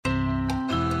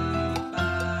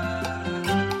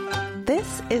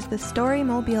is the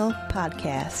Storymobile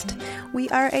Podcast. We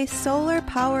are a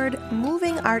solar-powered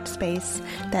moving art space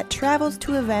that travels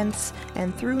to events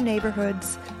and through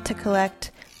neighborhoods to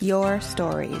collect your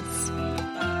stories.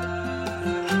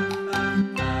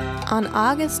 On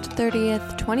August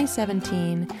 30th,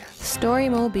 2017,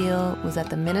 Storymobile was at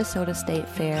the Minnesota State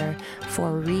Fair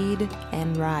for Read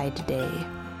and Ride Day.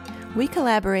 We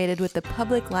collaborated with the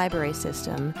public library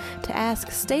system to ask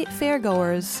state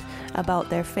fairgoers about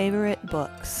their favorite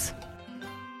books.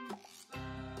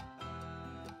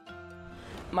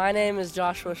 My name is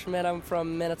Joshua Schmidt. I'm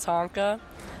from Minnetonka,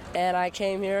 and I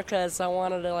came here because I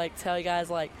wanted to tell you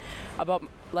guys about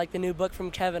the new book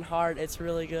from Kevin Hart. It's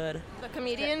really good. The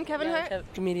comedian Kevin Hart?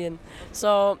 Comedian.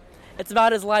 So it's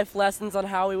about his life lessons on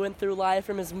how he went through life,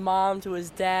 from his mom to his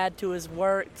dad to his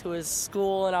work to his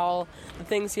school and all the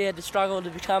things he had to struggle to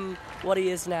become what he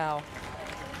is now.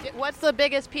 What's the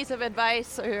biggest piece of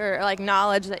advice or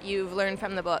knowledge that you've learned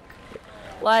from the book?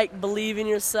 Believe in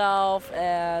yourself,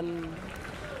 and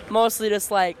mostly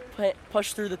just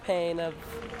push through the pain of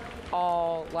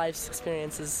all life's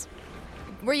experiences.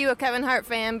 Were you a Kevin Hart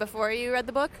fan before you read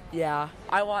the book? Yeah,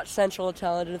 I watch Central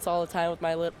Intelligence all the time with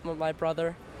my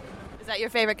brother. Is that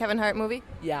your favorite Kevin Hart movie?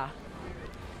 Yeah.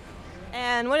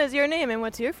 And what is your name and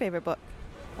what's your favorite book?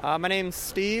 My name's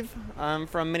Steve. I'm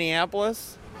from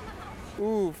Minneapolis.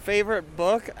 Favorite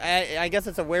book? I guess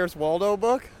it's a Where's Waldo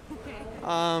book.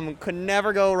 Could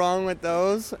never go wrong with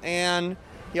those, and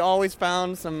you always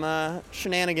found some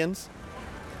shenanigans.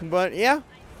 But yeah,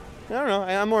 I don't know.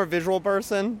 I'm more a visual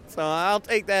person, so I'll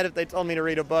take that if they told me to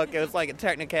read a book. It was like a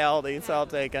technicality, so I'll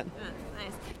take it.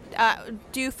 Nice.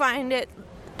 Do you find it,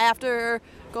 after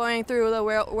going through the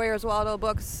Where's Waldo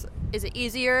books, is it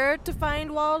easier to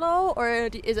find Waldo, or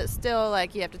is it still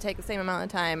you have to take the same amount of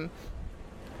time?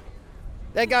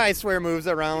 That guy, I swear, moves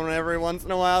around every once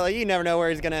in a while. You never know where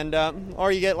he's going to end up.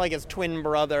 Or you get his twin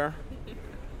brother.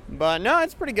 But no,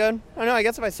 it's pretty good. I don't know, I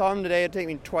guess if I saw him today, it'd take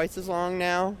me twice as long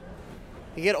now.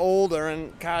 You get older,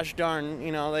 and gosh darn,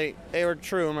 they were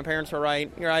true. My parents were right.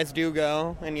 Your eyes do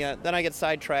go, and yet then I get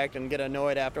sidetracked and get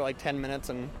annoyed after 10 minutes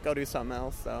and go do something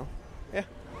else. So, yeah.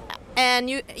 And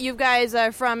you guys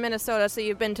are from Minnesota, so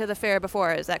you've been to the fair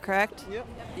before. Is that correct? Yep.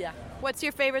 Yeah. What's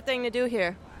your favorite thing to do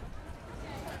here?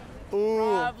 Ooh.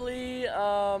 Probably,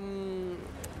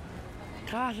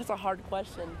 gosh, that's a hard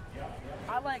question.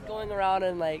 I like going around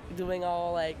and doing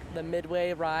all the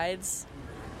midway rides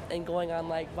and going on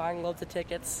buying loads of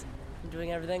tickets and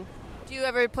doing everything. Do you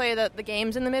ever play the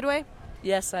games in the Midway?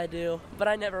 Yes, I do, but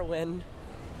I never win.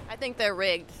 I think they're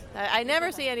rigged. I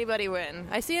never see anybody win.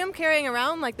 I see them carrying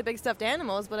around the big stuffed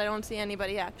animals, but I don't see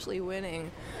anybody actually winning.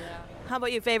 Yeah. How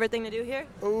about your favorite thing to do here?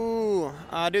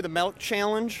 Do the milk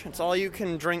challenge. It's all you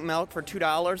can drink milk for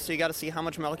 $2, so you got to see how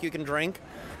much milk you can drink.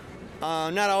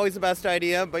 Not always the best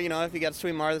idea, but if you got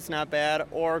Sweet Martha, that's not bad.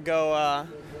 Or go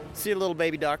see little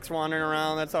baby ducks wandering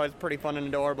around. That's always pretty fun and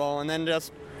adorable. And then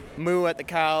just moo at the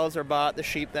cows or bot the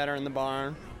sheep that are in the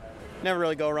barn. Never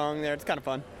really go wrong there. It's kind of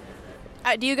fun.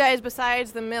 Do you guys,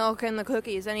 besides the milk and the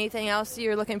cookies, anything else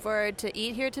you're looking forward to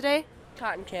eat here today?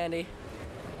 Cotton candy.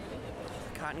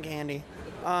 Cotton candy.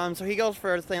 So he goes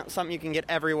for something you can get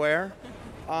everywhere.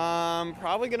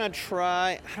 Probably gonna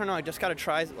try, I don't know, I just gotta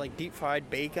try deep fried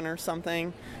bacon or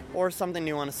something, or something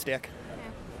new on a stick.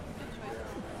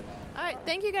 All right,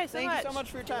 thank you guys so much. Thank you so much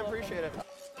for your time. Appreciate it.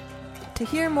 To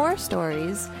hear more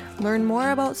stories, learn more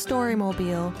about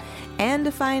Storymobile, and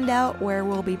to find out where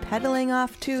we'll be pedaling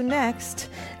off to next,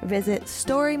 visit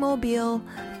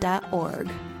storymobile.org.